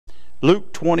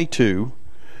Luke 22.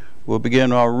 We'll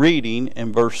begin our reading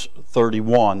in verse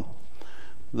 31.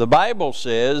 The Bible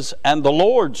says, "And the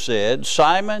Lord said,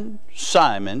 Simon,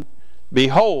 Simon,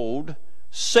 behold,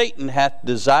 Satan hath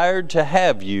desired to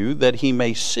have you, that he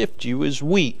may sift you as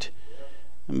wheat.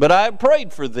 But I have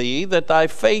prayed for thee, that thy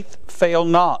faith fail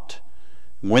not.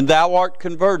 When thou art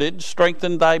converted,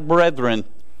 strengthen thy brethren.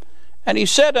 And he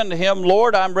said unto him,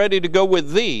 Lord, I am ready to go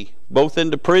with thee, both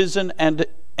into prison and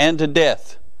to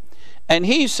death. And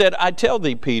he said, I tell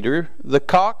thee, Peter, the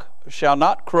cock shall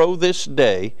not crow this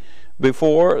day,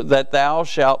 before that thou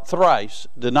shalt thrice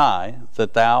deny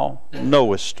that thou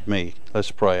knowest me."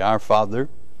 Let's pray. Our Father,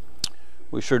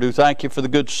 we sure do thank you for the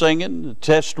good singing, the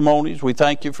testimonies. We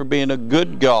thank you for being a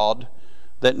good God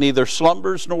that neither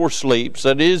slumbers nor sleeps,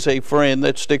 that is a friend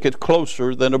that sticketh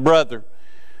closer than a brother.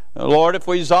 Lord, if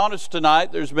we's honest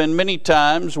tonight, there's been many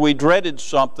times we dreaded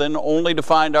something only to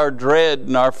find our dread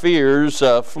and our fears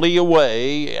flee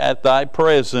away at thy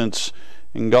presence.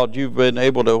 And God, you've been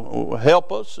able to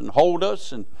help us and hold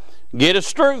us and get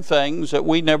us through things that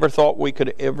we never thought we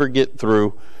could ever get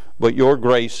through. But your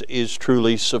grace is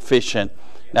truly sufficient.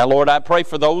 Now, Lord, I pray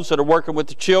for those that are working with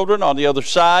the children on the other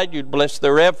side. You'd bless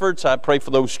their efforts. I pray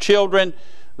for those children.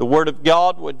 The Word of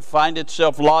God would find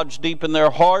itself lodged deep in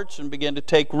their hearts and begin to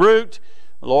take root.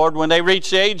 Lord, when they reach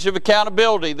the age of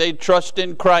accountability, they trust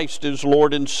in Christ as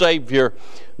Lord and Savior.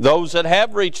 Those that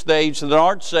have reached the age that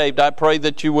aren't saved, I pray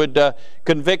that you would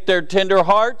convict their tender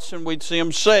hearts and we'd see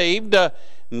them saved.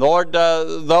 Lord,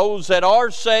 those that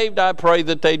are saved, I pray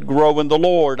that they'd grow in the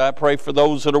Lord. I pray for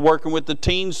those that are working with the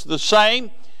teens the same.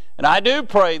 And I do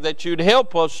pray that you'd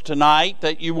help us tonight,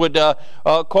 that you would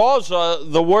cause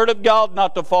the Word of God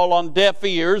not to fall on deaf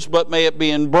ears, but may it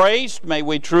be embraced. May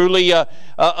we truly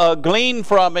glean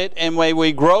from it, and may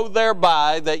we grow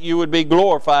thereby, that you would be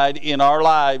glorified in our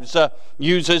lives.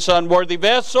 Use this unworthy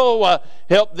vessel.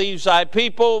 Help these thy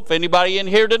people. If anybody in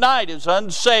here tonight is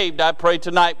unsaved, I pray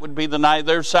tonight would be the night of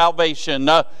their salvation.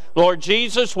 Lord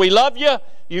Jesus, we love you.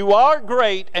 You are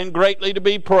great and greatly to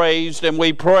be praised, and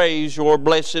we praise your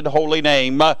blessed holy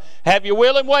name. Have your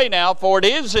will and way now, for it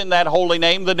is in that holy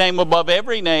name, the name above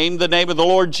every name, the name of the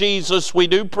Lord Jesus, we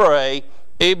do pray.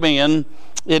 Amen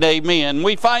and amen.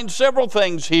 We find several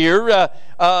things here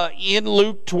in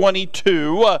Luke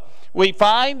 22. We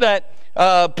find that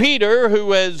Peter,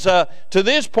 who has to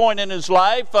this point in his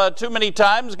life too many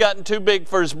times gotten too big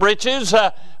for his britches,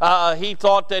 he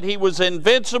thought that he was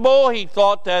invincible. He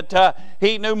thought that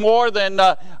he knew more than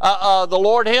the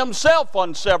Lord himself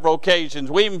on several occasions.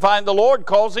 We even find the Lord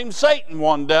calls him Satan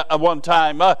one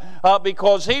time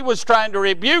because he was trying to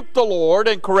rebuke the Lord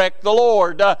and correct the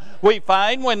Lord. We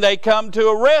find when they come to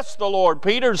arrest the Lord,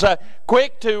 Peter's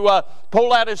quick to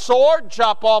pull out his sword,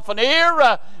 chop off an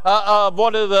ear of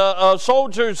one of the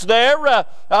soldiers there.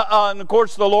 And of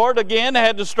course the Lord again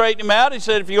had to straighten him out. He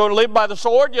said, if you're going to live by the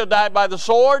sword, you'll die by the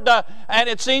sword. And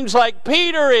it seems like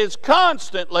Peter is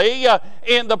constantly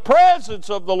in the presence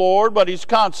of the Lord, but he's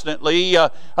constantly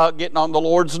getting on the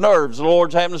Lord's nerves. The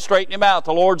Lord's having to straighten him out.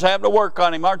 The Lord's having to work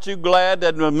on him. Aren't you glad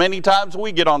that many times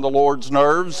we get on the Lord's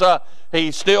nerves,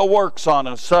 he still works on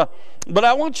us. But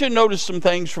I want you to notice some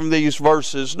things from these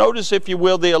verses. Notice, if you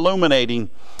will, the illuminating.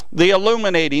 The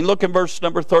illuminating. Look in verse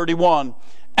number 31.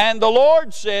 And the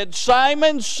Lord said,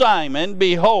 Simon, Simon,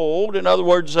 behold. In other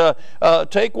words,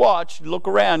 take watch. Look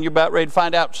around. You're about ready to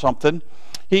find out something.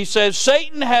 He says,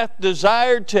 Satan hath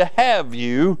desired to have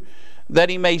you, that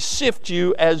he may sift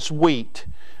you as wheat.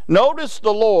 Notice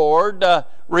the Lord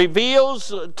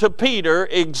reveals to Peter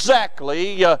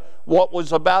exactly what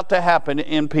was about to happen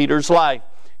in Peter's life.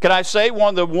 Can I say one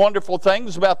of the wonderful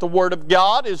things about the Word of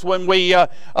God is when we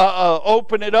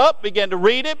open it up, begin to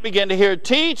read it, begin to hear it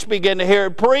teach, begin to hear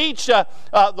it preach,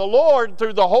 the Lord,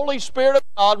 through the Holy Spirit of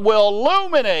God, will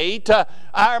illuminate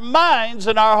our minds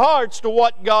and our hearts to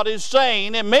what God is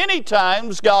saying. And many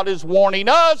times God is warning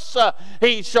us.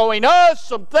 He's showing us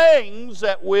some things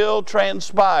that will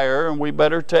transpire, and we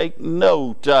better take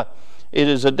note. It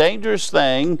is a dangerous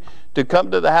thing to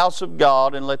come to the house of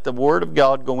God and let the Word of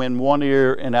God go in one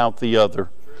ear and out the other.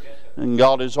 And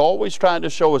God is always trying to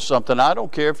show us something. I don't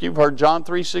care if you've heard John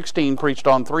 3:16 preached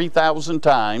on 3,000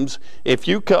 times. If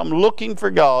you come looking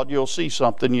for God, you'll see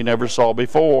something you never saw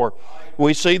before.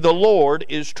 We see the Lord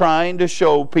is trying to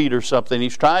show Peter something.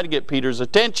 He's trying to get Peter's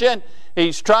attention.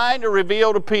 He's trying to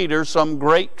reveal to Peter some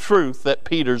great truth that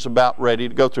Peter's about ready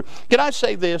to go through. Can I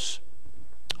say this?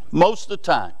 Most of the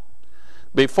time,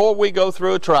 before we go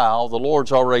through a trial, the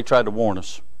Lord's already tried to warn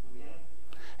us.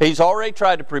 He's already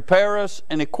tried to prepare us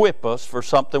and equip us for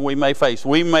something we may face.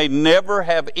 We may never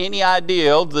have any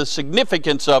idea of the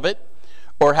significance of it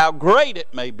or how great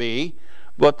it may be,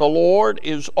 But the Lord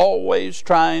is always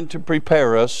trying to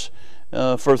prepare us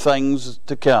for things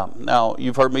to come. Now,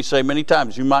 you've heard me say many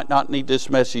times, you might not need this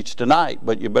message tonight,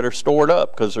 but you better store it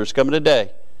up, because there's coming a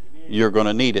day you're going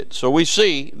to need it. So we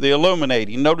see the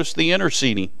illuminating. Notice the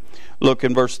interceding. Look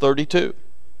in verse 32.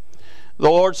 The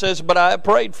Lord says, "But I have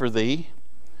prayed for thee,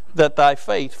 that thy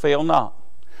faith fail not."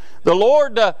 The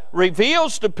Lord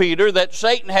reveals to Peter that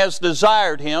Satan has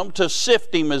desired him to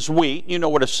sift him as wheat. You know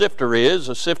what a sifter is.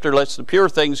 A sifter lets the pure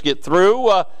things get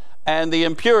through and the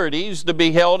impurities to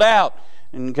be held out.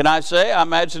 And can I say, I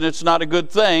imagine it's not a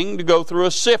good thing to go through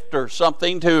a sifter,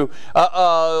 something to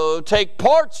take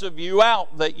parts of you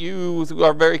out that you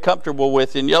are very comfortable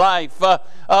with in your life.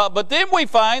 But then we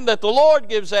find that the Lord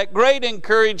gives that great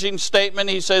encouraging statement.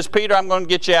 He says, "Peter, I'm going to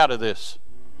get you out of this."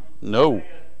 No.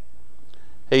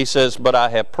 He says, "But I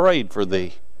have prayed for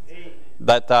thee,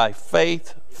 that thy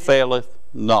faith faileth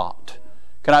not."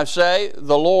 Can I say,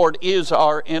 the Lord is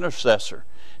our intercessor.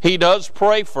 He does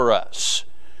pray for us.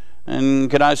 And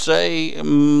can I say, a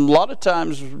lot of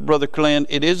times, Brother Clint,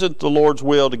 it isn't the Lord's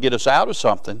will to get us out of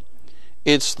something.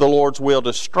 It's the Lord's will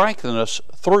to strengthen us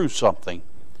through something.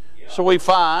 So we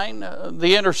find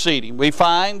the interceding. We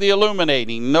find the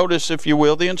illuminating. Notice, if you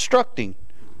will, the instructing.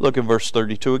 Look at verse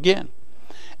 32 again.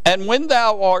 "And when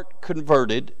thou art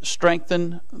converted,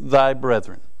 strengthen thy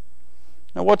brethren."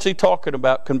 Now, what's he talking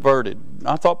about, converted?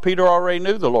 I thought Peter already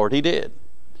knew the Lord. He did.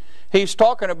 He's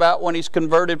talking about when he's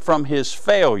converted from his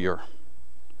failure,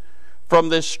 from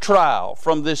this trial,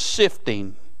 from this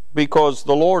sifting, because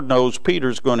the Lord knows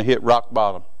Peter's going to hit rock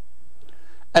bottom.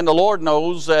 And the Lord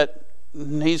knows that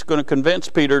he's going to convince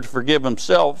Peter to forgive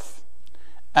himself,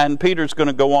 and Peter's going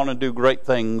to go on and do great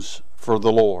things for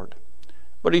the Lord.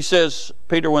 But he says,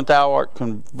 "Peter, when thou art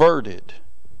converted,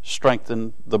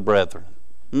 strengthen the brethren."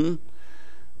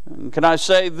 Can I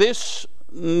say, this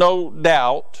no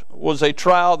doubt was a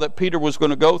trial that Peter was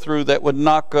going to go through that would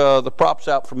knock the props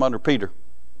out from under Peter.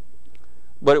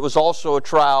 But it was also a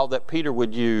trial that Peter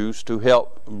would use to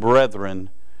help brethren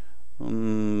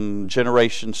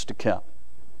generations to come.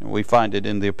 And we find it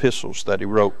in the epistles that he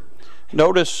wrote.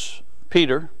 Notice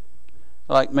Peter,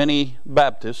 like many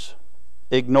Baptists,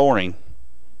 ignoring.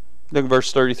 Look at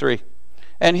verse 33.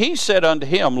 "And he said unto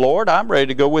him, Lord, I'm ready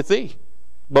to go with thee,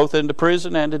 both into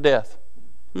prison and to death."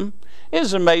 Isn't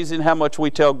it amazing how much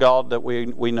we tell God that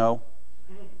we know?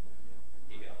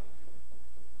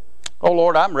 "Oh,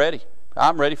 Lord, I'm ready.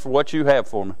 I'm ready for what you have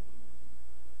for me.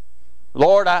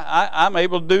 Lord, I'm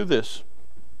able to do this.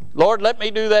 Lord, let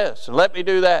me do this and let me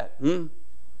do that." Can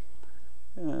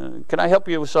I help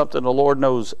you with something? The Lord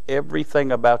knows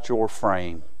everything about your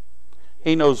frame.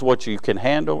 He knows what you can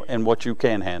handle and what you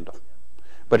can't handle.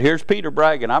 But here's Peter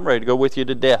bragging, "I'm ready to go with you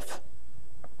to death."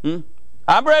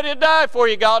 "I'm ready to die for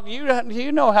you, God."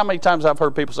 You know how many times I've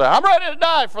heard people say, "I'm ready to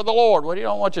die for the Lord." Well, He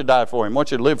don't want you to die for Him. He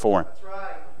wants you to live for Him. That's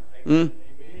right.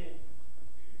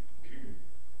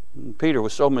 Peter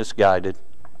was so misguided.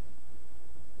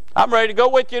 "I'm ready to go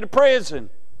with you to prison."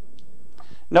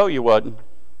 No, you wasn't.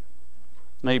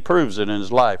 And he proves it in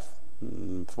his life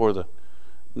before the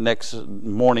next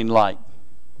morning light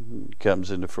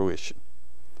comes into fruition.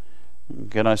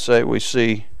 Can I say, we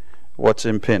see what's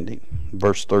impending.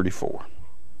 Verse 34.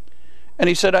 "And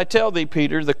he said, I tell thee,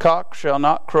 Peter, the cock shall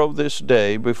not crow this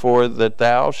day before that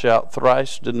thou shalt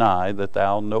thrice deny that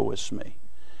thou knowest me."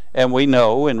 And we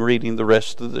know, in reading the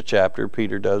rest of the chapter,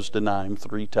 Peter does deny him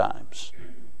 3 times.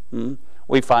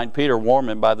 We find Peter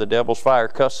warming by the devil's fire,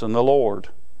 cussing the Lord.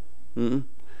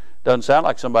 Doesn't sound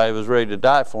like somebody was ready to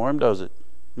die for him, does it?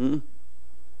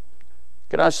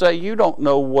 Can I say, you don't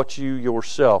know what you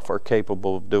yourself are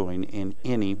capable of doing in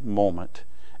any moment.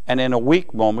 And in a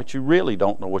weak moment, you really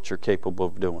don't know what you're capable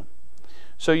of doing.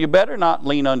 So you better not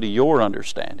lean unto your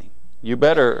understanding. You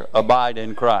better abide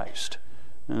in Christ.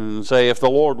 And say, if the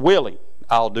Lord willing,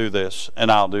 I'll do this and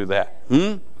I'll do that.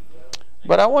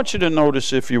 But I want you to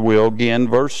notice, if you will, again,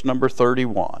 verse number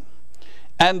 31.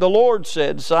 "And the Lord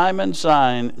said, Simon,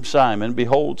 Simon,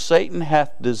 behold, Satan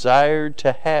hath desired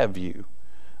to have you,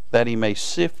 that he may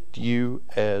sift you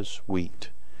as wheat."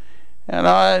 And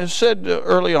I said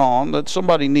early on that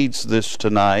somebody needs this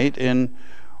tonight, and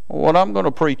what I'm going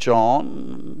to preach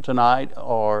on tonight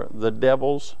are the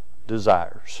devil's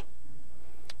desires.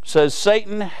 It says,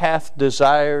 Satan hath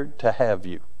desired to have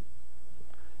you.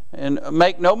 And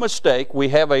make no mistake, we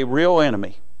have a real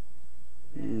enemy.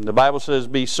 The Bible says,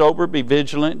 "Be sober, be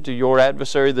vigilant, to your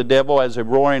adversary the devil, as a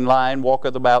roaring lion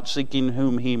walketh about, seeking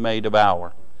whom he may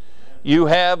devour." You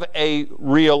have a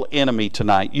real enemy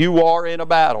tonight. You are in a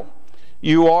battle.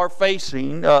 You are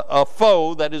facing a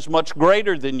foe that is much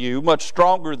greater than you, much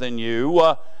stronger than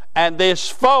you, And this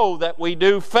foe that we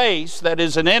do face, that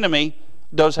is an enemy,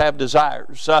 does have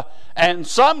desires. And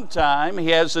sometime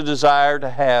he has a desire to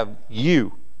have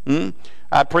you.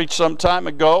 I preached some time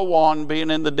ago on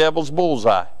being in the devil's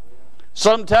bullseye.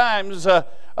 Sometimes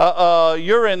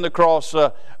you're in the cross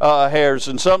hairs,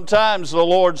 and sometimes the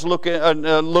Lord's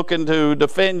looking to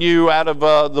defend you out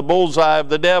of the bullseye of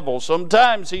the devil.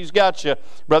 Sometimes he's got you.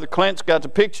 Brother Clint's got the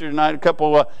picture tonight, a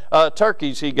couple of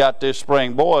turkeys he got this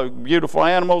spring. Boy, beautiful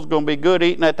animals, going to be good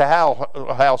eating at the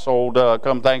household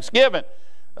come Thanksgiving.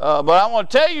 But I want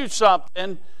to tell you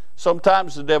something.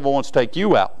 Sometimes the devil wants to take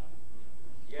you out.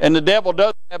 And the devil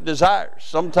does have desires.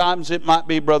 Sometimes it might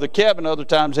be Brother Kevin, other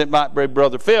times it might be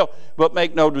Brother Phil. But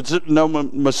make no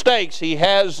mistakes, he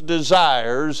has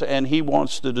desires, and he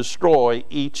wants to destroy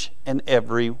each and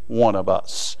every one of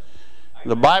us.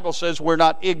 The Bible says we're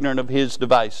not ignorant of his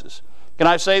devices. Can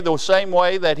I say the same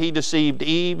way that he deceived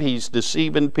Eve, he's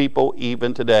deceiving people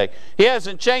even today. He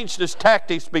hasn't changed his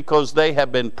tactics because they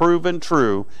have been proven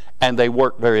true and they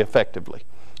work very effectively.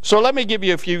 So let me give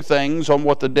you a few things on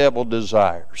what the devil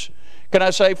desires. Can I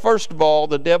say, first of all,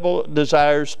 the devil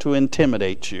desires to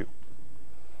intimidate you.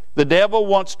 The devil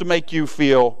wants to make you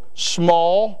feel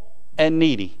small and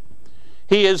needy.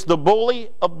 He is the bully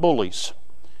of bullies.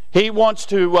 He wants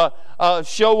to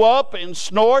show up and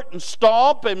snort and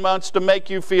stomp and wants to make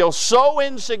you feel so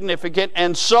insignificant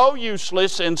and so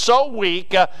useless and so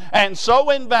weak and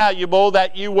so invaluable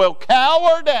that you will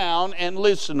cower down and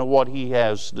listen to what he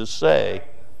has to say.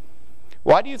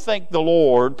 Why do you think the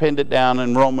Lord penned it down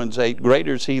in Romans 8,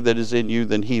 greater is he that is in you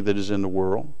than he that is in the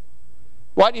world?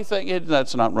 Why do you think,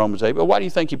 that's not Romans 8, but why do you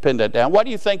think he penned that down? Why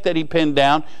do you think that he penned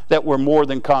down that we're more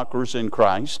than conquerors in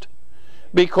Christ?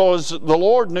 Because the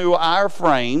Lord knew our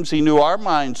frames, he knew our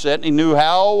mindset, and he knew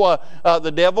how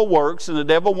the devil works, and the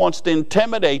devil wants to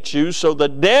intimidate you, so the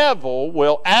devil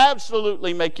will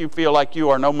absolutely make you feel like you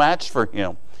are no match for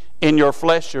him. In your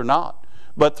flesh you're not.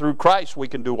 But through Christ we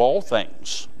can do all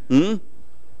things.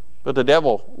 But the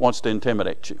devil wants to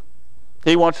intimidate you.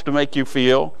 He wants to make you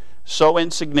feel so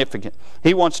insignificant.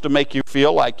 He wants to make you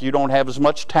feel like you don't have as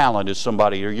much talent as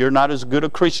somebody, or you're not as good a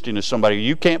Christian as somebody, or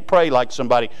you can't pray like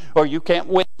somebody, or you can't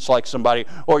witness like somebody,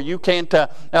 or you can't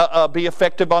be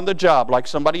effective on the job like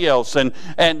somebody else. And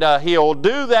he'll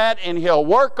do that, and he'll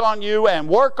work on you and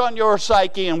work on your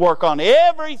psyche and work on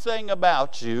everything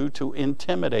about you to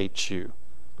intimidate you.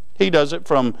 He does it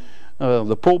from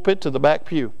the pulpit to the back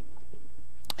pew.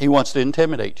 He wants to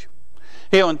intimidate you.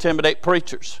 He'll intimidate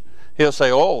preachers. He'll say,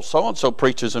 oh, so-and-so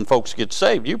preaches and folks get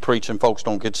saved. You preach and folks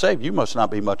don't get saved. You must not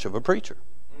be much of a preacher.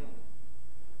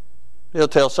 He'll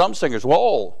tell some singers,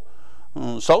 whoa,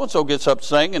 so-and-so gets up to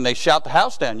sing and they shout the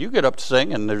house down. You get up to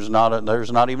sing and there's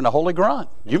not even a holy grunt.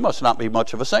 You must not be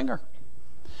much of a singer.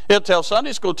 He'll tell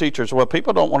Sunday school teachers, well,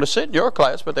 people don't want to sit in your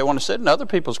class, but they want to sit in other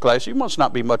people's class. You must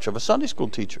not be much of a Sunday school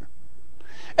teacher.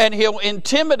 And he'll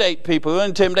intimidate people. He'll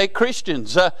intimidate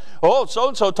Christians. Oh,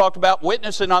 so-and-so talked about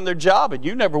witnessing on their job, and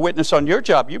you never witness on your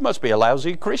job. You must be a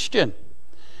lousy Christian.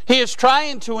 He is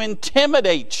trying to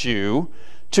intimidate you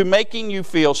to making you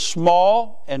feel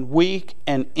small and weak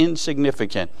and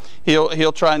insignificant.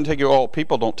 He'll try and take you, oh,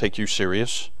 people don't take you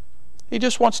serious. He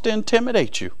just wants to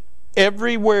intimidate you.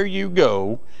 Everywhere you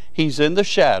go, he's in the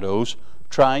shadows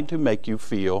trying to make you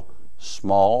feel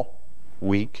small,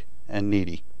 weak, and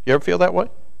needy. You ever feel that way?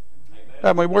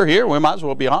 I mean, we're here. We might as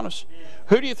well be honest.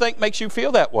 Who do you think makes you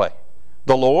feel that way?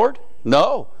 The Lord?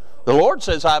 No. The Lord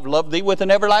says, I've loved thee with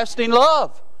an everlasting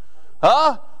love.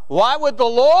 Huh? Why would the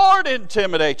Lord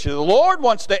intimidate you? The Lord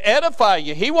wants to edify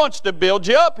you. He wants to build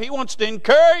you up. He wants to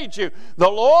encourage you. The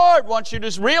Lord wants you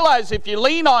to realize if you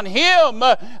lean on Him,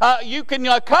 you can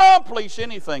accomplish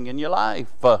anything in your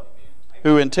life.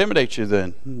 Who intimidates you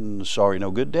then? Sorry,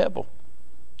 no good devil.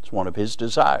 It's one of his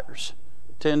desires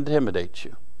to intimidate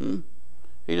you.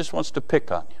 He just wants to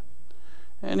pick on you.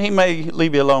 And he may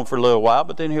leave you alone for a little while,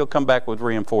 but then he'll come back with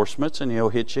reinforcements and he'll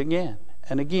hit you again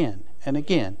and again and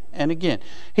again and again.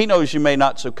 He knows you may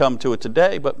not succumb to it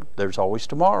today, but there's always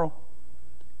tomorrow.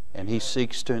 And he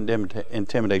seeks to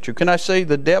intimidate you. Can I say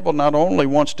the devil not only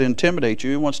wants to intimidate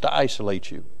you, he wants to isolate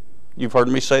you. You've heard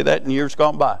me say that in years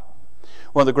gone by.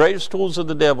 One of the greatest tools of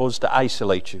the devil is to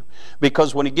isolate you.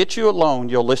 Because when he gets you alone,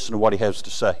 you'll listen to what he has to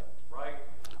say.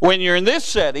 When you're in this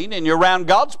setting and you're around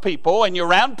God's people and you're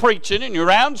around preaching and you're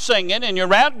around singing and you're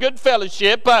around good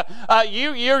fellowship,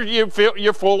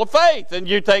 you're full of faith and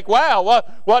you think, wow,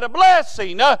 what a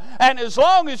blessing. And as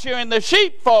long as you're in the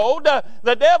sheepfold,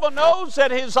 the devil knows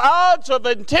that his odds of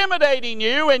intimidating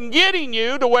you and getting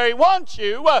you to where he wants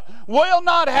you will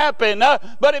not happen.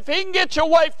 But if he can get you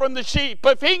away from the sheep,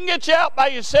 if he can get you out by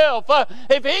yourself,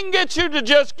 if he can get you to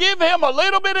just give him a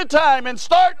little bit of time and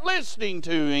start listening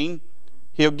to him,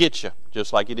 he'll get you,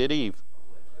 just like he did Eve.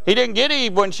 He didn't get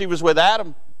Eve when she was with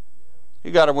Adam. He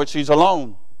got her when she's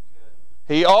alone.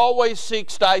 He always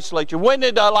seeks to isolate you. When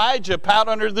did Elijah pout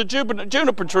under the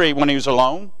juniper tree? When he was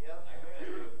alone.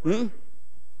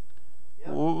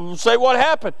 Say what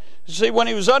happened. See, when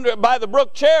he was by the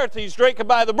brook Cherith, he's drinking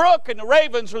by the brook, and the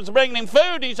ravens was bringing him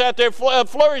food. He's out there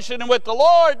flourishing with the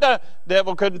Lord. The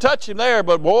devil couldn't touch him there.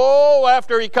 But whoa,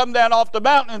 after he come down off the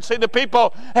mountain and see the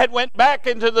people had went back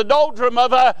into the doldrum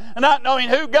of not knowing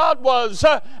who God was,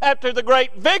 after the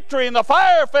great victory and the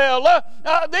fire fell,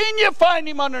 then you find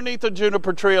him underneath the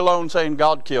juniper tree alone saying,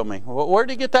 God, kill me. Where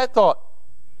did he get that thought?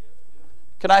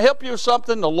 Can I help you with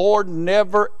something? The Lord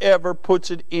never, ever puts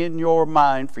it in your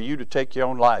mind for you to take your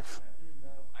own life.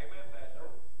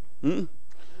 The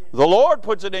Lord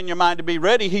puts it in your mind to be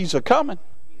ready. He's a-coming.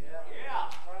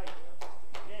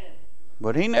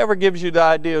 But He never gives you the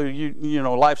idea, you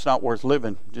know, life's not worth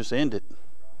living. Just end it.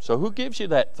 So who gives you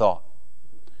that thought?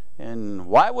 And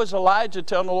why was Elijah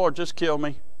telling the Lord, just kill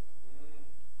me?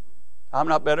 I'm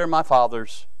not better than my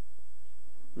fathers.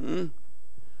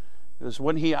 Because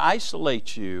when He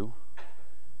isolates you,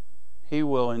 He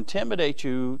will intimidate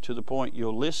you to the point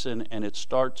you'll listen and it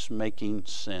starts making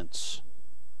sense.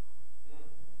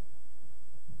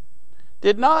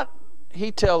 Did not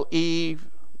He tell Eve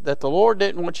that the Lord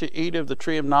didn't want you to eat of the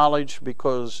tree of knowledge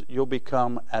because you'll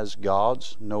become as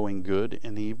gods, knowing good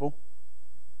and evil?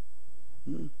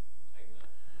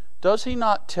 Does He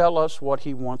not tell us what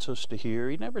He wants us to hear?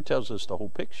 He never tells us the whole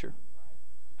picture.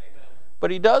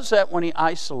 But He does that when He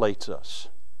isolates us.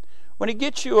 When He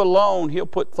gets you alone, He'll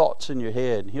put thoughts in your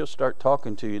head. He'll start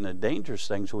talking to you, and the dangerous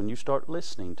things when you start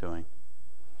listening to Him.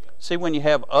 See, when you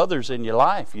have others in your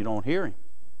life, you don't hear Him.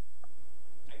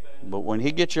 But when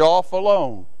He gets you off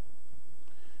alone,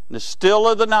 in the still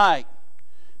of the night,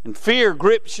 and fear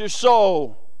grips your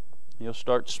soul, He'll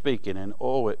start speaking, and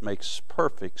oh, it makes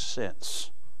perfect sense.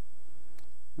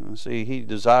 See, He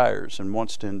desires and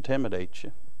wants to intimidate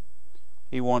you.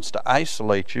 He wants to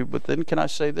isolate you, but then can I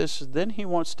say this? Then He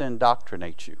wants to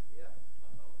indoctrinate you.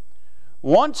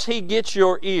 Once He gets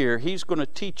your ear, He's going to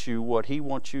teach you what He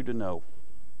wants you to know.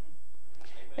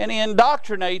 And He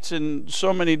indoctrinates in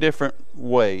so many different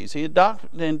ways. He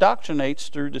indoctrinates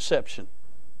through deception.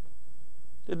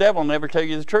 The devil will never tell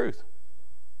you the truth.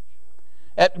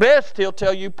 At best, he'll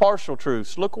tell you partial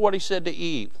truths. Look at what he said to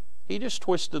Eve. He just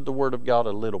twisted the Word of God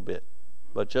a little bit,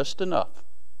 but just enough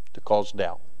to cause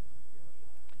doubt.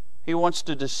 He wants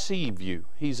to deceive you.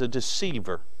 He's a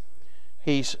deceiver.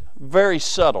 He's very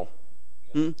subtle.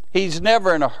 He's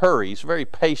never in a hurry. He's very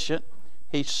patient.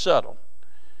 He's subtle.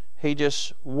 He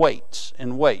just waits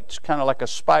and waits. Kind of like a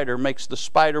spider makes the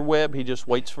spider web. He just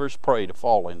waits for his prey to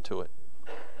fall into it.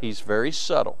 He's very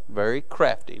subtle, very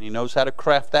crafty. And he knows how to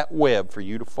craft that web for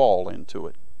you to fall into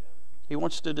it. He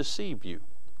wants to deceive you.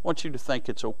 Wants you to think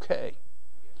it's okay.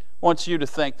 Wants you to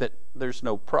think that there's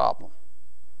no problem.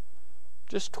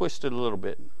 Just twist it a little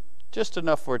bit. Just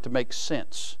enough for it to make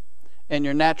sense. And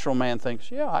your natural man thinks,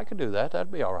 yeah, I could do that.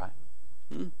 That'd be all right.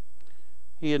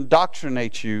 He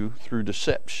indoctrinates you through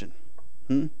deception.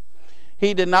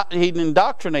 He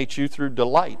indoctrinates you through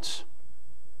delights.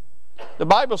 The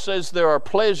Bible says there are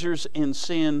pleasures in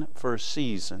sin for a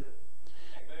season.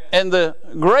 And the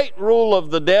great rule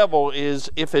of the devil is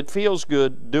if it feels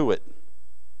good, do it.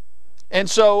 And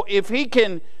so if he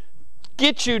can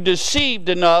get you deceived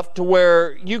enough to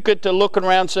where you get to looking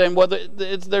around saying, well,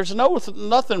 there's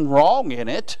nothing wrong in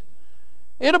it.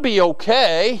 It'll be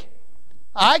okay.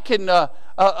 I can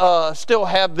still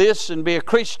have this and be a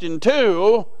Christian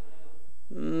too.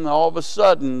 All of a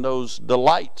sudden, those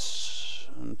delights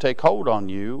take hold on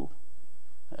you,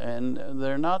 and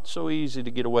they're not so easy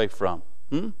to get away from.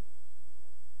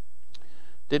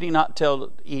 Did He not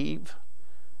tell Eve,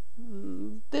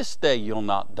 this day you'll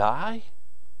not die?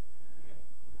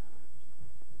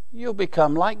 You'll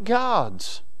become like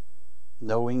gods,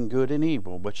 knowing good and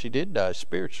evil. But she did die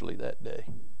spiritually that day.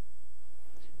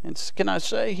 And can I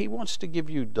say, He wants to give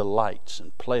you delights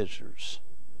and pleasures.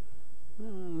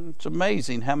 It's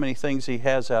amazing how many things He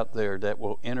has out there that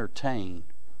will entertain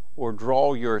or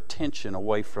draw your attention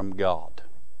away from God.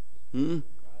 He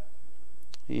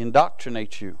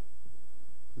indoctrinates you.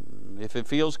 If it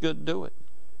feels good, do it.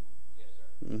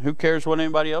 And who cares what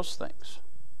anybody else thinks?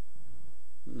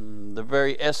 The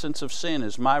very essence of sin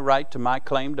is my right to my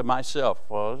claim to myself.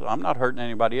 Well, I'm not hurting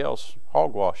anybody else.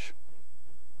 Hogwash.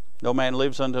 No man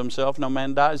lives unto himself, no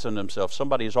man dies unto himself.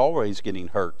 Somebody is always getting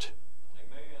hurt.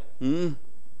 Amen.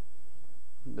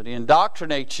 But he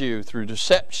indoctrinates you through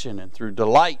deception and through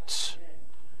delights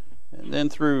and then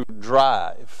through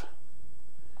drive.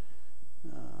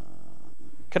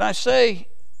 Can I say,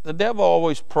 the devil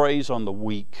always preys on the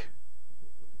weak.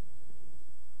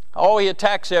 Oh, he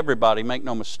attacks everybody, make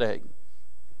no mistake.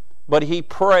 But he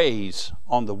preys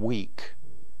on the weak.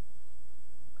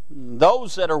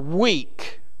 Those that are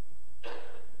weak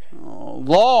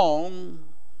long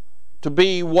to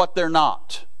be what they're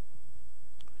not.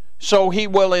 So he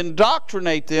will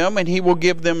indoctrinate them and he will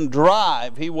give them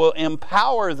drive. He will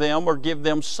empower them or give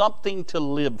them something to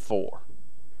live for.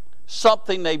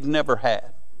 Something they've never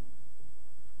had.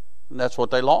 And that's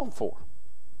what they long for.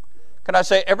 Can I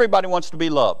say, everybody wants to be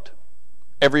loved.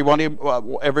 Everyone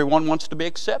wants to be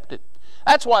accepted.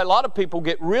 That's why a lot of people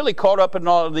get really caught up in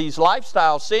all of these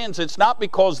lifestyle sins. It's not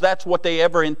because that's what they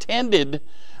ever intended,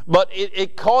 but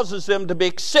it causes them to be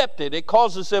accepted. It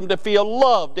causes them to feel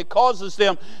loved. It causes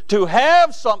them to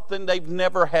have something they've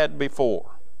never had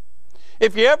before.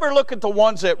 If you ever look at the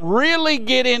ones that really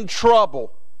get in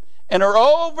trouble and are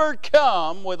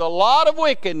overcome with a lot of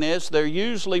wickedness, they're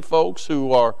usually folks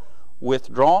who are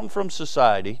withdrawn from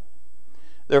society.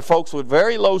 They're folks with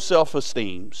very low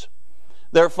self-esteems.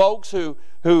 They're folks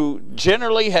who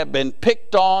generally have been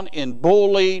picked on and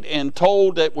bullied and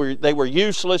told that they were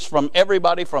useless from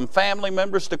everybody, from family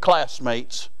members to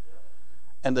classmates.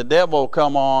 And the devil will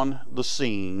come on the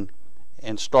scene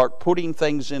and start putting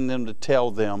things in them to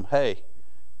tell them, hey,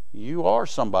 you are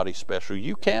somebody special.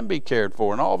 You can be cared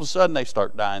for. And all of a sudden they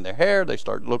start dyeing their hair. They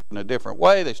start looking a different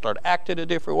way. They start acting a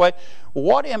different way.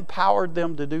 What empowered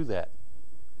them to do that?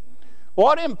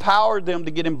 What empowered them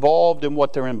to get involved in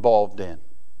what they're involved in?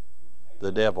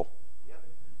 The devil.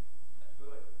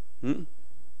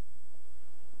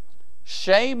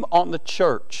 Shame on the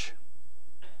church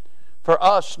for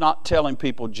us not telling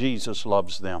people Jesus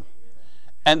loves them.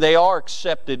 And they are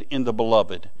accepted in the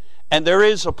beloved. And there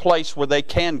is a place where they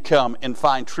can come and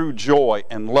find true joy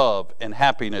and love and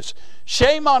happiness.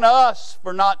 Shame on us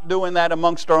for not doing that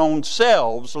amongst our own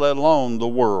selves, let alone the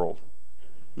world.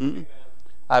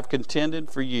 I've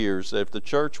contended for years that if the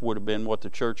church would have been what the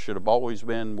church should have always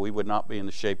been, we would not be in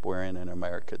the shape we're in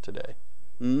America today.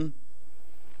 Can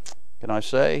I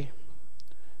say,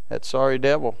 that sorry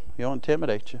devil, he'll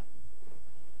intimidate you.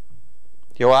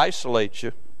 He'll isolate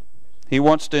you. He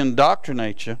wants to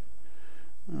indoctrinate you.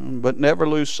 But never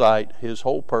lose sight, his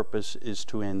whole purpose is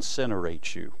to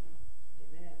incinerate you.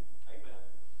 Amen.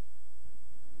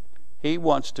 He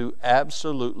wants to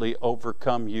absolutely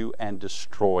overcome you and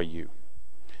destroy you.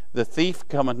 The thief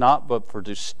cometh not but for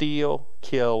to steal,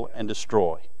 kill, and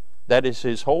destroy. That is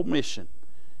his whole mission.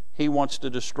 He wants to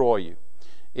destroy you.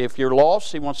 If you're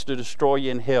lost, he wants to destroy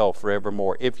you in hell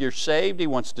forevermore. If you're saved, he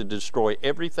wants to destroy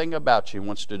everything about you. He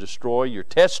wants to destroy your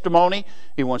testimony.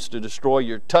 He wants to destroy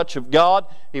your touch of God.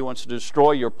 He wants to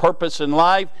destroy your purpose in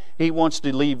life. He wants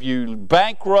to leave you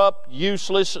bankrupt,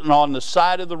 useless, and on the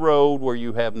side of the road where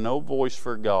you have no voice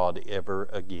for God ever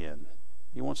again.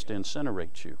 He wants to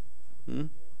incinerate you.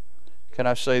 Can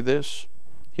I say this?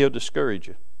 He'll discourage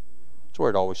you. That's where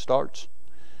it always starts.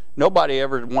 Nobody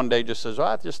ever one day just says,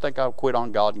 I just think I'll quit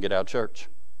on God and get out of church.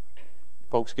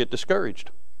 Folks get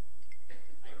discouraged.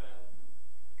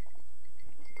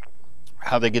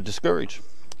 How they get discouraged?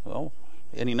 Well,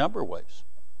 any number of ways.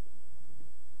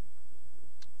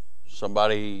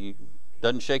 Somebody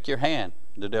doesn't shake your hand.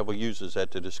 The devil uses that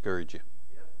to discourage you.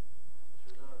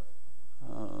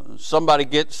 Somebody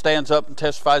stands up and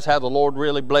testifies how the Lord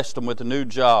really blessed them with a new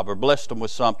job or blessed them with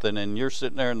something, and you're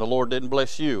sitting there and the Lord didn't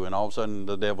bless you, and all of a sudden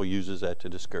the devil uses that to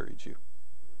discourage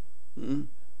you.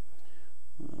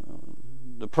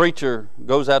 The preacher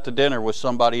goes out to dinner with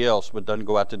somebody else but doesn't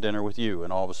go out to dinner with you,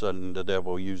 and all of a sudden the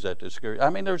devil will use that to discourage you. I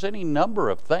mean, there's any number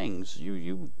of things,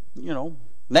 you know,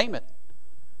 name it,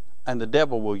 and the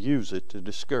devil will use it to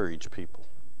discourage people.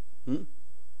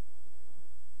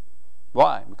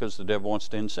 Why? Because the devil wants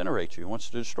to incinerate you. He wants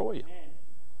to destroy you.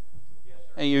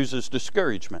 And he uses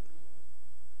discouragement.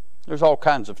 There's all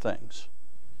kinds of things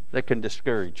that can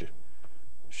discourage you.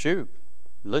 Shoot,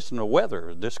 listen to weather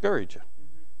will discourage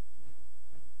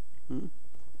you.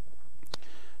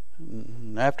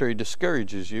 And after he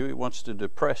discourages you, he wants to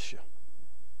depress you.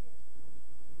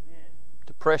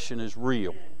 Depression is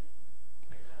real.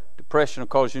 Depression will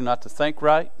cause you not to think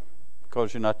right,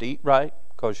 cause you not to eat right,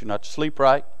 cause you not to sleep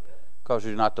right, cause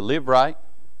you not to live right,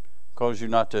 cause you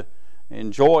not to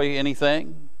enjoy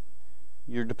anything,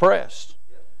 you're depressed.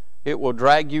 It will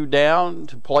drag you down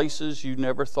to places you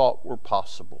never thought were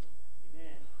possible.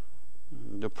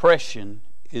 Depression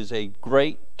is a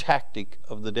great tactic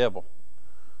of the devil.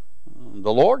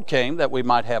 The Lord came that we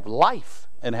might have life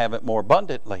and have it more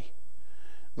abundantly.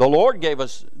 The Lord gave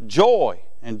us joy,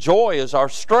 and joy is our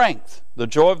strength. The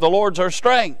joy of the Lord is our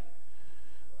strength.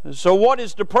 So what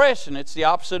is depression? It's the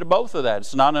opposite of both of that.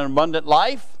 It's not an abundant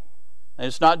life, and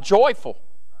it's not joyful.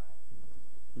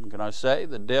 Can I say,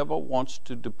 the devil wants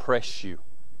to depress you.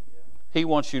 He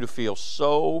wants you to feel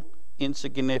so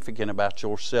insignificant about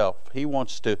yourself. He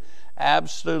wants to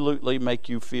absolutely make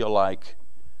you feel like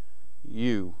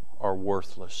you are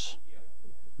worthless.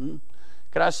 Can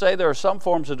I say, there are some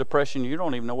forms of depression you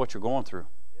don't even know what you're going through.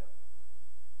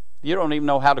 You don't even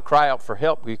know how to cry out for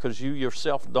help because you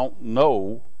yourself don't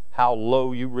know how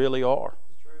low you really are.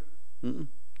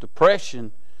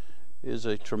 Depression is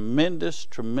a tremendous,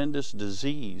 tremendous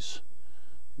disease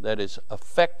that is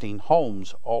affecting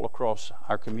homes all across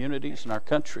our communities and our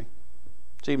country.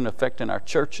 It's even affecting our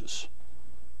churches.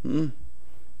 If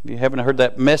you haven't heard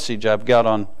that message I've got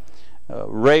on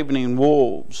ravening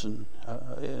wolves and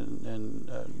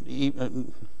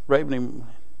ravening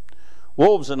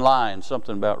wolves and lions,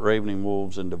 something about ravening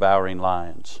wolves and devouring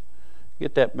lions.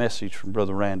 Get that message from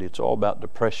Brother Randy. It's all about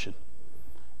depression,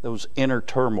 those inner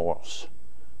turmoils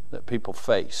that people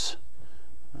face.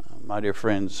 My dear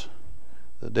friends,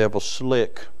 the devil's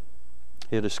slick.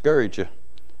 He'll discourage you,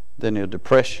 then he'll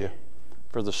depress you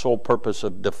for the sole purpose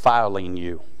of defiling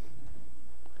you.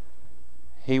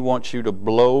 He wants you to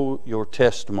blow your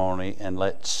testimony and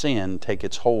let sin take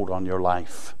its hold on your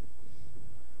life.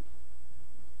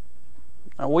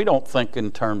 Now, we don't think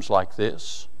in terms like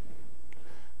this,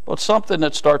 but something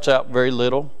that starts out very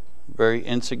little, very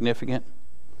insignificant,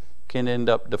 can end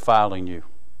up defiling you.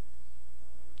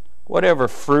 Whatever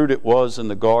fruit it was in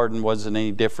the garden wasn't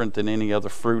any different than any other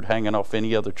fruit hanging off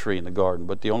any other tree in the garden.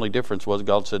 But the only difference was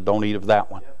God said, don't eat of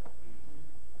that one.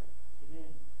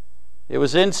 It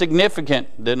was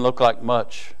insignificant, didn't look like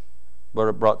much, but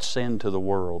it brought sin to the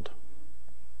world.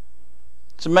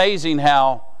 It's amazing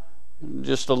how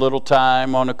just a little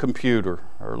time on a computer,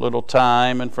 or a little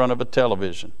time in front of a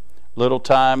television, little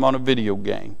time on a video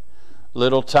game,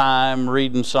 little time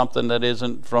reading something that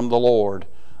isn't from the Lord,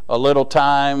 a little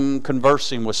time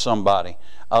conversing with somebody,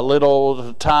 a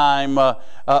little time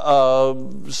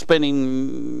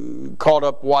spending caught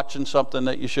up watching something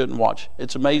that you shouldn't watch.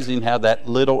 It's amazing how that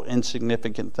little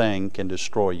insignificant thing can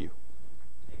destroy you.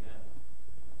 Amen.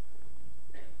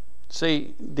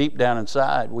 See, deep down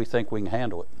inside, we think we can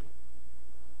handle it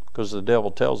because the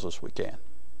devil tells us we can.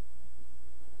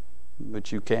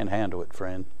 But you can't handle it,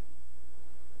 friend.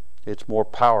 It's more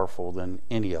powerful than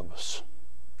any of us.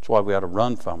 That's why we ought to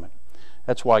run from it.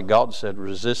 That's why God said,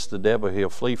 resist the devil, he'll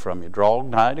flee from you. Draw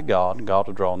nigh to God, and God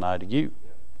will draw nigh to you.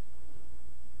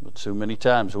 But so many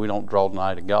times we don't draw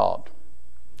nigh to God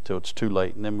till it's too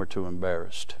late, and then we're too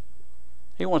embarrassed.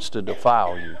 He wants to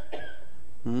defile you.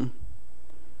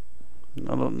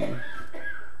 I don't know.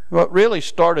 What really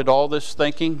started all this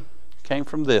thinking came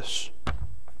from this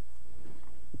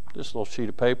little sheet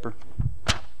of paper.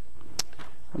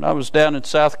 When I was down in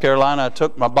South Carolina, I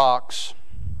took my box,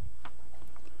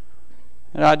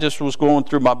 and I just was going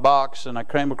through my box, and I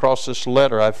came across this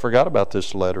letter. I forgot about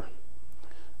this letter.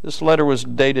 This letter was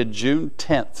dated June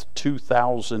 10th,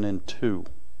 2002.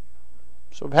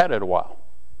 So I've had it a while.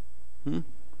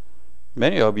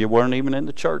 Many of you weren't even in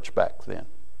the church back then.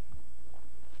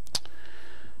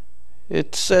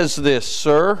 It says this,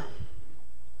 Sir,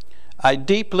 I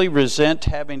deeply resent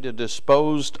having to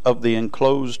dispose of the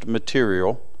enclosed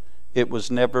material. It was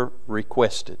never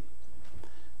requested.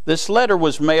 This letter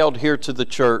was mailed here to the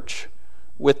church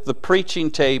with the preaching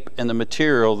tape and the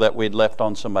material that we'd left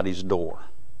on somebody's door.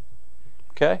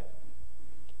 Okay?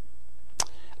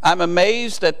 I'm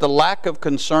amazed at the lack of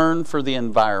concern for the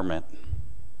environment.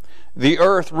 The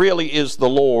earth really is the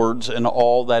Lord's and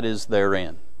all that is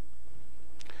therein.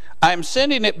 I'm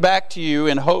sending it back to you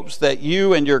in hopes that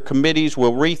you and your committees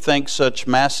will rethink such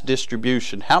mass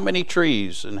distribution. How many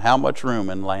trees and how much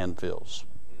room in landfills?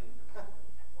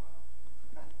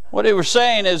 What he was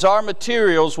saying is our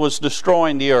materials was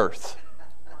destroying the earth.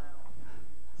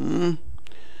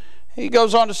 He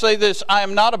goes on to say this, I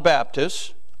am not a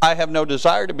Baptist. I have no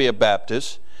desire to be a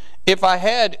Baptist. If I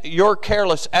had, your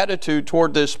careless attitude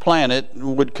toward this planet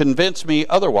would convince me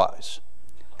otherwise.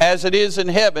 As it is in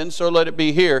heaven, so let it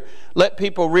be here. Let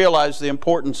people realize the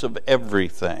importance of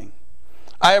everything.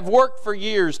 I have worked for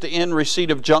years to end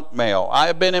receipt of junk mail. I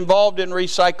have been involved in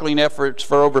recycling efforts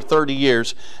for over 30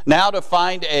 years. Now to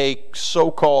find a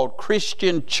so-called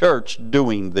Christian church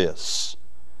doing this.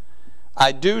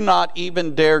 I do not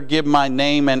even dare give my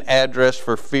name and address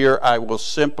for fear I will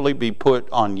simply be put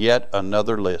on yet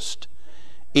another list.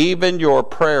 Even your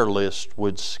prayer list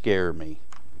would scare me.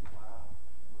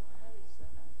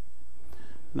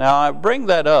 Now I bring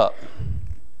that up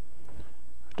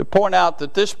to point out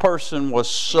that this person was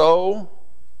so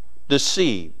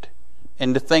deceived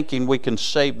into thinking we can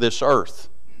save this earth.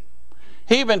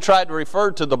 He even tried to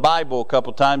refer to the Bible a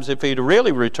couple times. If he'd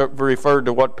really referred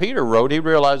to what Peter wrote, he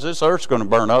realized this earth's going to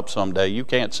burn up someday. You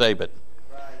can't save it.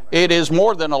 It is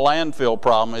more than a landfill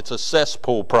problem. It's a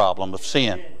cesspool problem of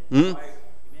sin.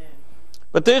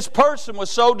 But this person was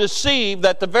so deceived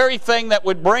that the very thing that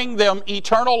would bring them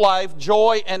eternal life,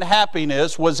 joy, and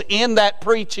happiness was in that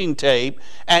preaching tape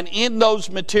and in those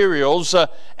materials,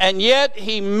 and yet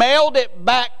he mailed it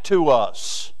back to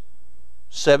us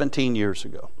 17 years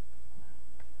ago.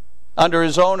 Under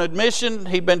his own admission,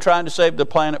 he'd been trying to save the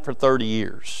planet for 30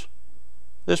 years.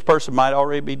 This person might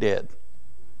already be dead.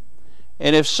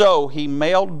 And if so, he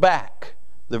mailed back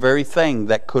the very thing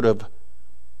that could have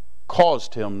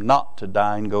caused him not to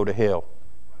die and go to hell.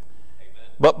 Amen.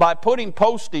 But by putting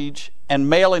postage and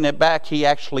mailing it back, he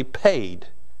actually paid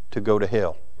to go to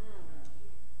hell.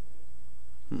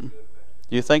 Do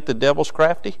you think the devil's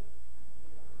crafty?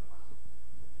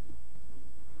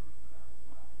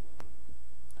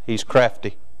 He's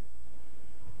crafty.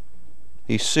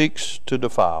 He seeks to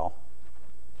defile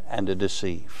and to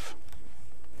deceive.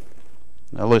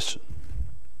 Now listen.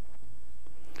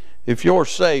 If you're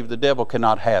saved, the devil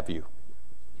cannot have you.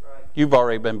 You've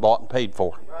already been bought and paid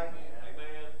for.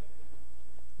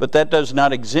 But that does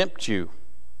not exempt you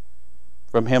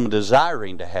from him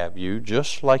desiring to have you,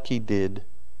 just like he did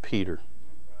Peter.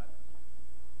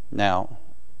 Now,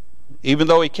 even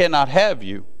though he cannot have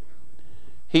you,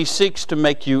 he seeks to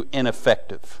make you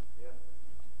ineffective.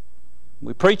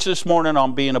 We preached this morning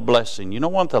on being a blessing. You know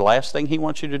what? The last thing he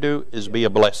wants you to do is be a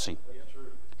blessing.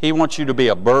 He wants you to be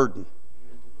a burden.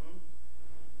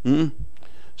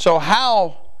 So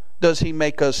how does he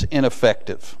make us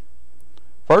ineffective?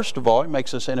 First of all, he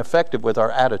makes us ineffective with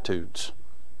our attitudes.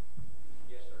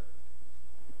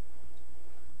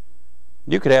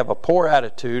 You could have a poor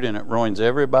attitude and it ruins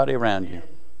everybody around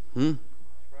you.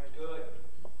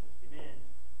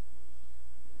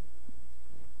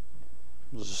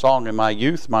 There's a song in my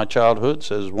youth, my childhood,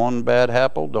 says, one bad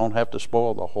apple don't have to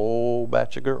spoil the whole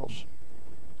batch of girls.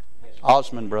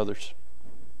 Osmond Brothers.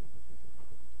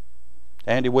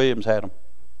 Andy Williams had them.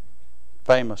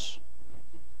 Famous.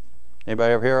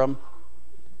 Anybody ever hear of them?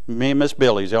 Me and Miss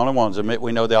Billy's the only ones that admit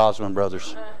we know the Osmond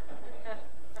Brothers.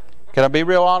 Can I be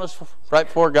real honest right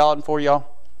before God and for y'all?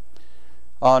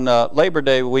 On Labor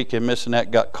Day weekend, Miss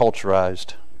Annette got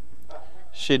culturized.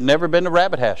 She'd never been to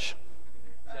Rabbit Hash.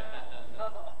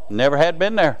 Never had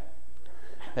been there.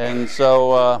 And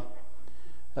so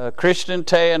Christian,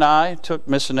 Tay, and I took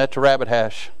Miss Annette to Rabbit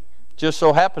Hash. Just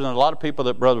so happened that a lot of people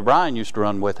that Brother Brian used to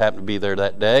run with happened to be there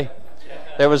that day.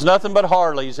 There was nothing but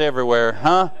Harleys everywhere,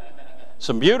 huh?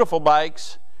 Some beautiful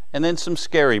bikes and then some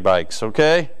scary bikes,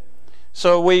 okay?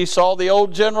 So we saw the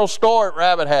old general store at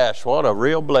Rabbit Hash. What a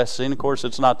real blessing. Of course,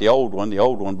 it's not the old one. The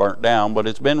old one burnt down, but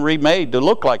it's been remade to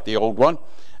look like the old one.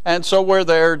 And so we're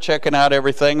there checking out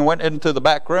everything and went into the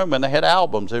back room and they had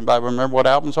albums. Anybody remember what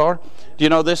albums are? Do you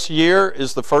know this year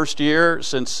is the first year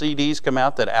since CDs come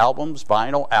out that albums,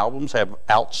 vinyl albums, have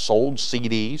outsold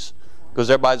CDs?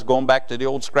 Because everybody's going back to the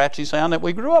old scratchy sound that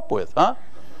we grew up with, huh?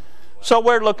 So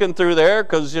we're looking through there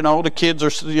because, you know, the kids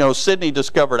are, you know, Sydney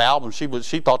discovered albums. She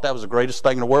thought that was the greatest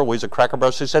thing in the world. We was at Cracker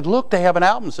Barrel. She said, look, they have an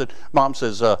album. Mom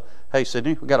says, hey,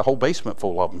 Sydney, we got a whole basement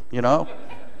full of them, you know?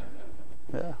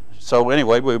 Yeah. So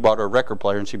anyway, we bought her a record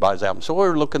player and she buys albums. So we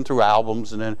were looking through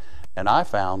albums and I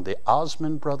found the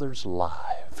Osmond Brothers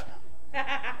Live.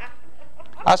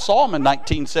 I saw them in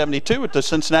 1972 at the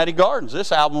Cincinnati Gardens.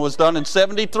 This album was done in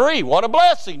 73. What a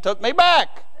blessing. Took me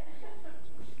back.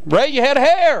 Ray, you had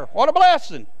hair. What a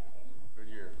blessing. Good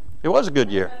year. It was a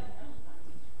good year.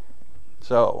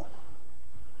 So,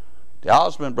 the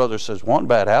Osmond Brothers says, one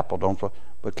bad apple don't fall.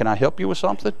 But can I help you with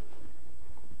something?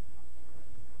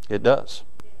 It does.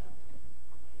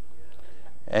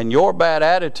 And your bad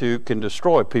attitude can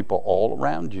destroy people all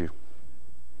around you.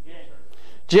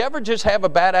 Do you ever just have a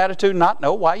bad attitude and not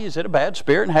know why you was in a bad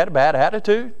spirit and had a bad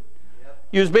attitude?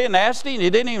 You was being nasty and you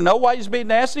didn't even know why you was being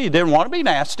nasty. You didn't want to be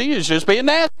nasty. You was just being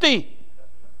nasty.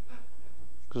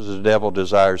 Because the devil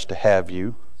desires to have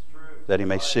you, that he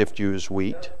may sift you as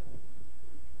wheat.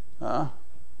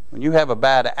 When you have a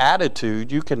bad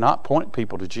attitude, you cannot point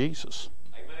people to Jesus.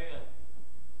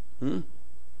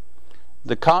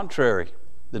 The contrary,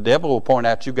 the devil will point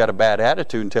out you've got a bad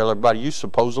attitude and tell everybody you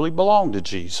supposedly belong to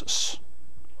Jesus.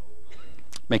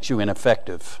 Makes you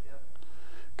ineffective.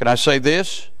 Can I say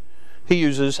this? He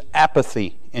uses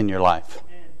apathy in your life,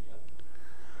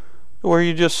 where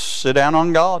you just sit down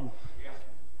on God.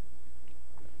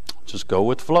 Just go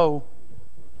with the flow.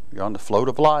 You're on the float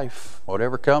of life.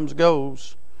 Whatever comes,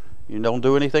 goes. You don't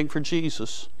do anything for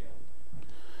Jesus.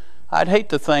 I'd hate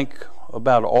to think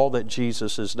about all that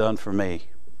Jesus has done for me,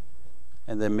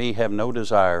 and then me have no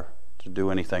desire to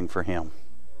do anything for Him.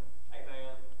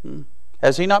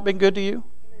 Has He not been good to you?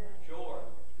 Sure.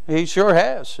 He sure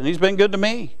has, and He's been good to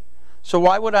me. So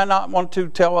why would I not want to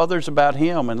tell others about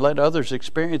Him and let others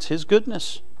experience His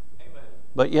goodness? Amen.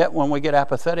 But yet when we get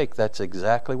apathetic, that's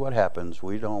exactly what happens.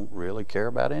 We don't really care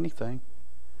about anything.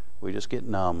 We just get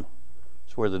numb.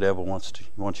 It's where the devil wants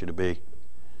you to be.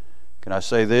 Can I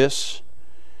say this?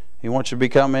 He wants you to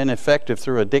become ineffective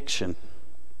through addiction.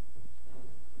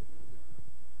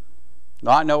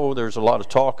 Now, I know there's a lot of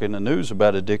talk in the news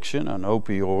about addiction and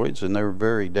opioids, and they're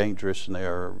very dangerous, and they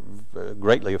are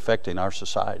greatly affecting our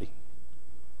society.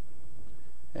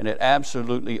 And it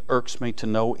absolutely irks me to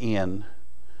no end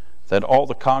that all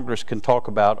the Congress can talk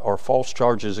about are false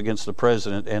charges against the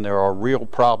president, and there are real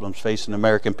problems facing the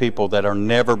American people that are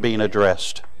never being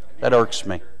addressed. That irks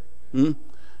me.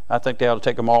 I think they ought to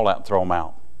take them all out and throw them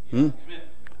out.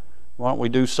 Why don't we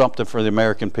do something for the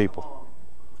American people?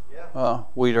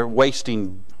 We are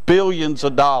wasting billions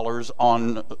of dollars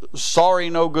on sorry,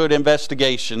 no good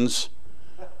investigations,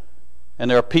 and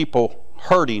there are people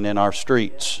hurting in our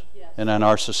streets and in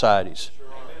our societies.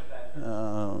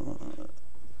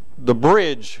 The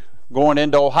bridge going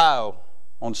into Ohio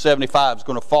on 75 is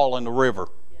going to fall in the river.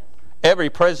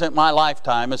 Every president in my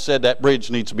lifetime has said that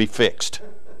bridge needs to be fixed.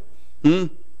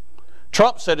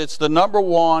 Trump said it's the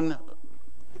 #1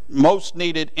 most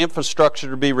needed infrastructure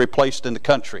to be replaced in the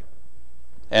country.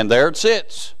 And there it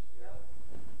sits.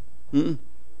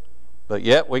 But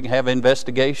yet we can have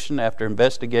investigation after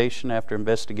investigation after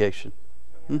investigation.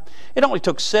 It only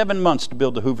took 7 months to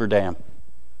build the Hoover Dam.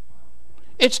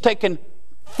 It's taken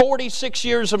 46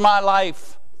 years of my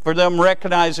life for them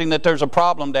recognizing that there's a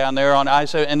problem down there on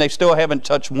I-70, and they still haven't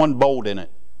touched one bolt in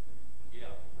it.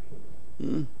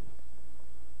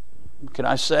 Can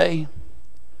I say?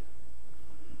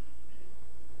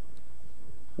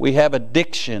 We have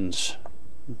addictions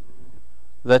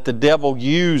that the devil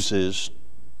uses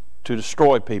to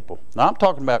destroy people. Now I'm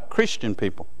talking about Christian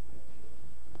people.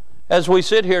 As we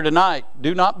sit here tonight,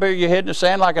 do not bury your head in the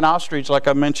sand like an ostrich, like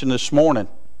I mentioned this morning.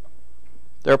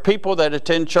 There are people that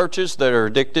attend churches that are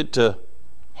addicted to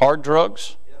hard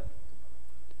drugs,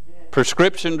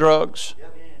 prescription drugs.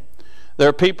 There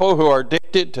are people who are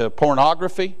addicted to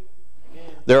pornography.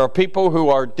 There are people who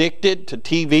are addicted to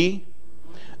TV.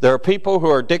 There are people who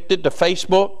are addicted to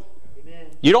Facebook.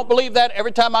 You don't believe that?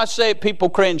 Every time I say it, people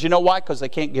cringe. You know why? Because they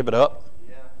can't give it up.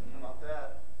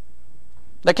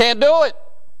 They can't do it.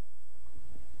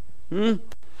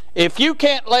 If you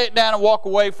can't lay it down and walk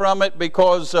away from it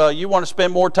because you want to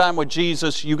spend more time with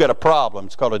Jesus, you got a problem.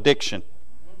 It's called addiction.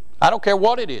 I don't care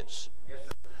what it is.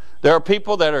 There are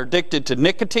people that are addicted to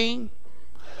nicotine.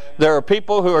 There are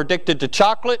people who are addicted to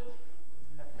chocolate.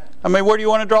 I mean, where do you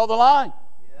want to draw the line?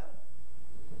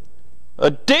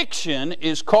 Addiction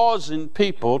is causing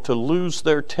people to lose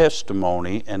their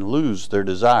testimony and lose their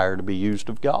desire to be used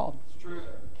of God.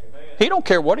 He don't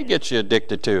care what he gets you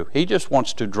addicted to. He just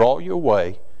wants to draw you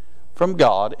away from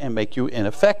God and make you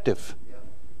ineffective.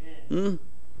 There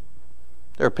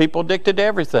are people addicted to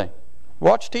everything.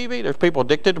 Watch TV. There's people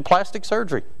addicted to plastic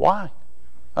surgery. Why?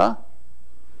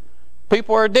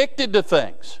 People are addicted to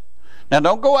things. Now,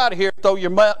 don't go out here and throw your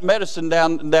medicine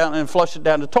down and flush it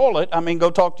down the toilet. I mean, go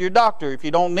talk to your doctor. If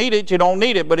you don't need it, you don't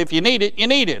need it. But if you need it, you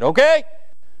need it, okay?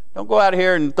 Don't go out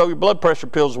here and throw your blood pressure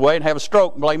pills away and have a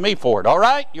stroke and blame me for it, all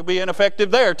right? You'll be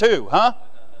ineffective there too, huh?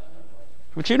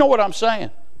 But you know what I'm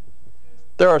saying.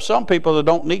 There are some people that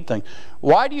don't need things.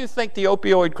 Why do you think the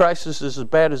opioid crisis is as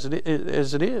bad as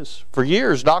it is? For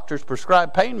years, doctors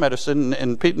prescribed pain medicine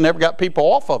and people never got people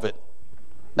off of it.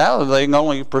 Now they can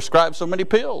only prescribe so many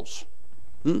pills.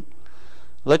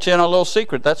 Let you in a little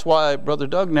secret. That's why Brother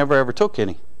Doug never ever took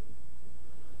any.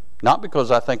 Not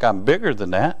because I think I'm bigger than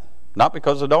that. Not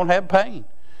because I don't have pain.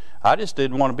 I just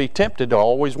didn't want to be tempted to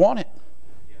always want it.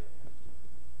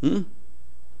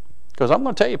 Because I'm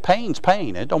going to tell you, pain's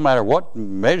pain. It don't matter what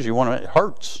measure you want, it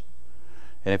hurts.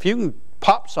 And if you can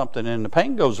pop something and the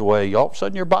pain goes away, all of a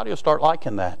sudden your body will start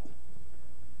liking that.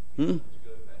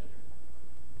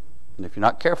 And if you're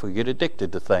not careful, you get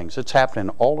addicted to things. It's happening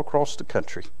all across the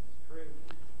country.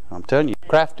 I'm telling you,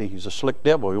 crafty. He's a slick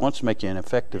devil. He wants to make you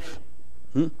ineffective.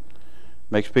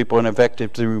 Makes people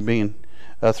ineffective through being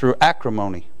through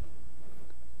acrimony,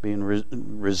 being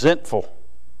resentful.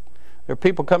 There are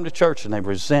people come to church and they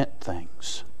resent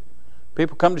things.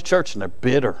 People come to church and they're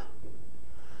bitter.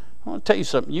 I want to tell you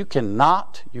something. You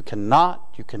cannot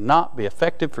be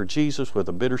effective for Jesus with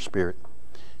a bitter spirit.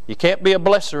 You can't be a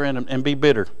blesser and be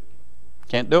bitter.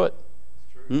 Can't do it.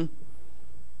 I've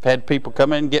had people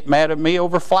come in and get mad at me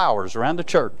over flowers around the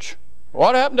church.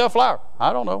 What happened to a flower?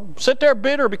 I don't know. Sit there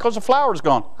bitter because the flower's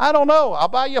gone. I don't know. I'll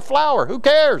buy you a flower. Who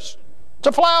cares? It's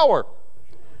a flower.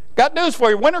 Got news for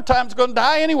you. Wintertime's going to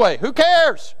die anyway. Who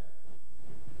cares?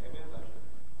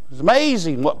 It's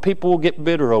amazing what people will get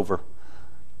bitter over.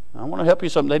 I want to help you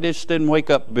something. They just didn't wake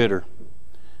up bitter.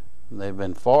 They've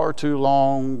been far too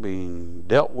long being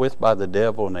dealt with by the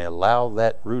devil, and they allow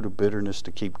that root of bitterness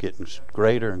to keep getting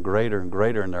greater and greater and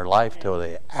greater in their life till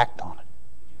they act on it.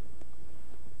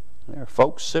 There are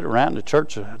folks sit around the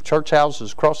church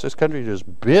houses across this country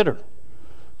just bitter.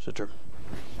 Sit there.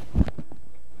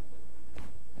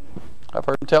 I've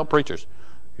heard them tell preachers,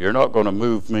 "You're not going to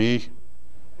move me."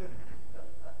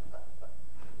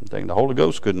 I think the Holy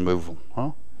Ghost couldn't move them,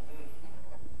 huh?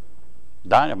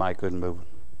 Dynamite couldn't move them.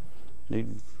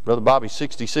 Need Brother Bobby's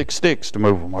 66 sticks to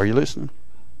move them. Are you listening?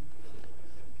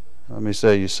 Let me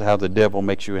tell you how the devil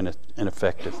makes you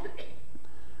ineffective.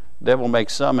 The devil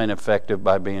makes some ineffective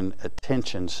by being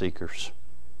attention seekers.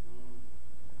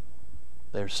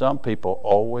 There are some people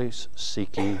always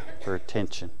seeking for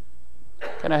attention.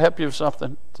 Can I help you with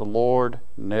something? The Lord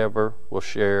never will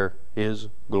share His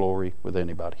glory with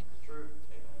anybody.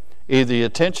 Either the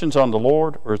attention's on the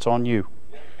Lord or it's on you.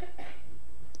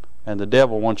 And the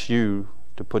devil wants you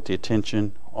to put the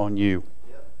attention on you.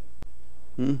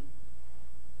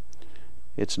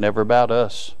 It's never about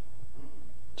us.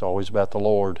 It's always about the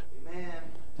Lord. Amen.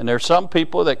 And there are some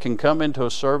people that can come into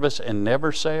a service and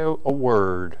never say a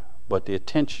word, but the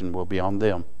attention will be on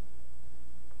them.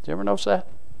 Did you ever notice that?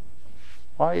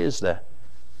 Why is that?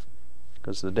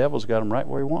 Because the devil's got them right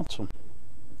where he wants them.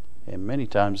 And many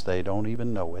times they don't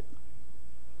even know it.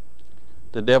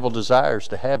 The devil desires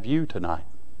to have you tonight.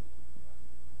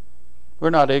 We're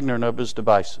not ignorant of his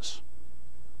devices,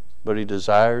 but he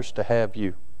desires to have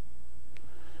you.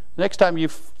 Next time you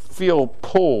feel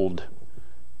pulled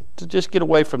to just get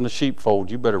away from the sheepfold,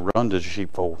 you better run to the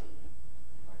sheepfold,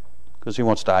 because he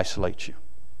wants to isolate you.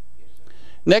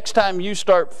 Next time you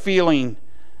start feeling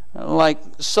like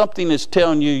something is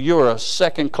telling you you're a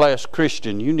second-class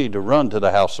Christian, you need to run to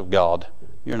the house of God.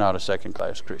 You're not a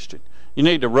second-class Christian. You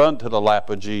need to run to the lap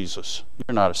of Jesus.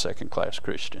 You're not a second-class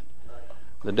Christian.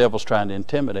 The devil's trying to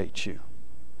intimidate you.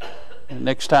 And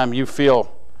next time you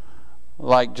feel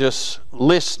like just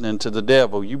listening to the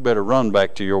devil, you better run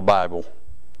back to your Bible,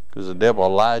 because the devil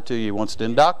will lie to you. He wants to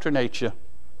indoctrinate you.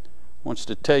 He wants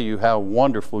to tell you how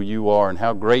wonderful you are and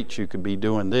how great you could be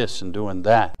doing this and doing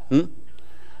that. I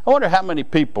wonder how many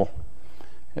people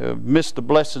have missed the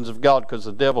blessings of God because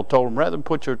the devil told them, rather than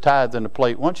put your tithe in the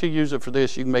plate, once you use it for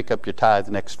this, you can make up your tithe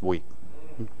next week.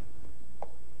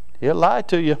 He'll lie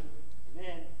to you.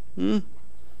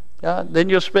 Then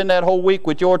you'll spend that whole week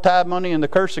with your tithe money and the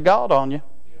curse of God on you.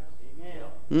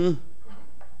 He'll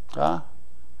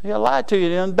lie to you.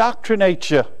 He'll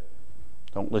indoctrinate you.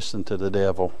 Don't listen to the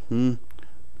devil.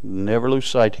 Never lose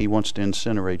sight. He wants to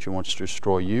incinerate you. He wants to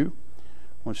destroy you.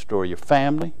 He wants to destroy your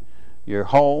family, your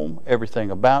home,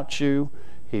 everything about you.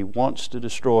 He wants to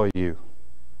destroy you.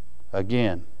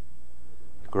 Again,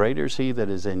 greater is he that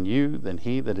is in you than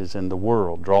he that is in the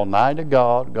world. Draw nigh to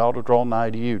God, God will draw nigh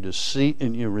to you. To see,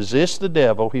 and you resist the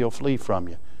devil, he'll flee from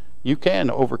you. You can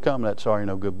overcome that sorry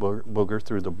no good booger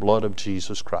through the blood of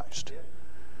Jesus Christ.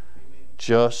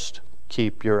 Just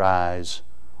keep your eyes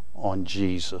on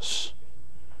Jesus.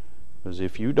 Because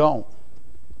if you don't,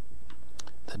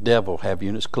 the devil will have you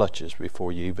in his clutches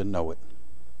before you even know it.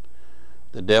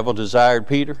 The devil desired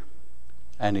Peter,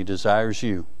 and he desires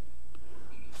you.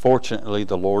 Fortunately,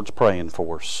 the Lord's praying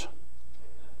for us.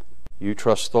 You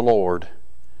trust the Lord,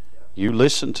 you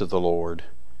listen to the Lord,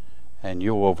 and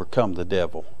you'll overcome the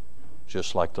devil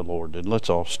just like the Lord did. Let's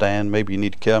all stand. Maybe you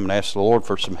need to come and ask the Lord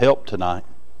for some help tonight.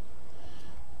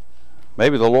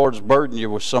 Maybe the Lord's burdened you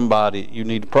with somebody you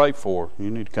need to pray for.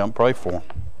 You need to come pray for them.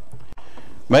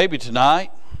 Maybe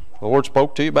tonight the Lord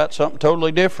spoke to you about something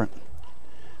totally different.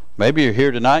 Maybe you're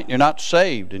here tonight and you're not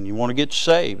saved and you want to get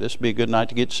saved. This would be a good night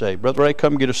to get saved. Brother Ray,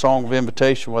 come get a song of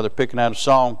invitation while they're picking out a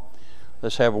song.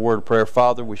 Let's have a word of prayer.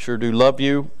 Father, we sure do love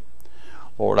you.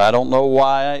 Lord, I don't know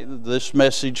why this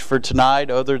message for tonight,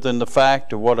 other than the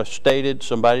fact of what I stated,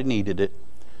 somebody needed it.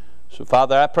 So,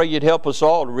 Father, I pray you'd help us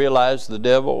all to realize the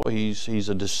devil, he's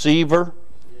a deceiver.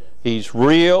 He's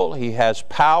real. He has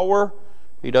power.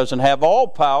 He doesn't have all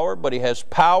power, but he has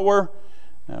power.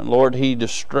 And Lord, he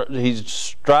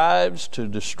strives to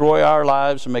destroy our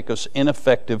lives and make us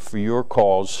ineffective for your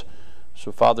cause.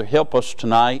 So, Father, help us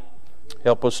tonight.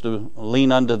 Help us to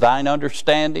lean unto thine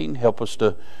understanding. Help us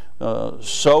to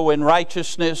sow in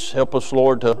righteousness. Help us,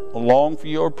 Lord, to long for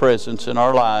your presence in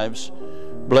our lives.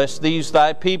 Bless these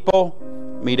thy people.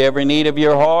 Meet every need of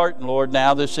your heart. And Lord,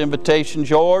 now this invitation's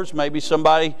yours. Maybe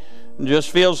somebody just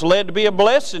feels led to be a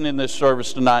blessing in this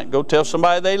service tonight. Go tell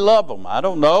somebody they love them. I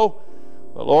don't know.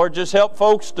 But Lord, just help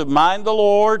folks to mind the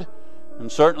Lord,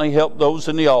 and certainly help those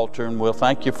in the altar. And we'll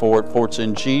thank you for it. For it's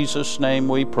in Jesus' name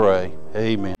we pray.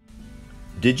 Amen.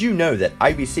 Did you know that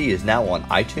IBC is now on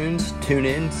iTunes,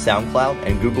 TuneIn, SoundCloud,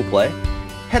 and Google Play?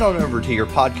 Head on over to your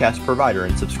podcast provider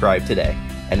and subscribe today.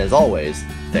 And as always,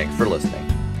 thanks for listening.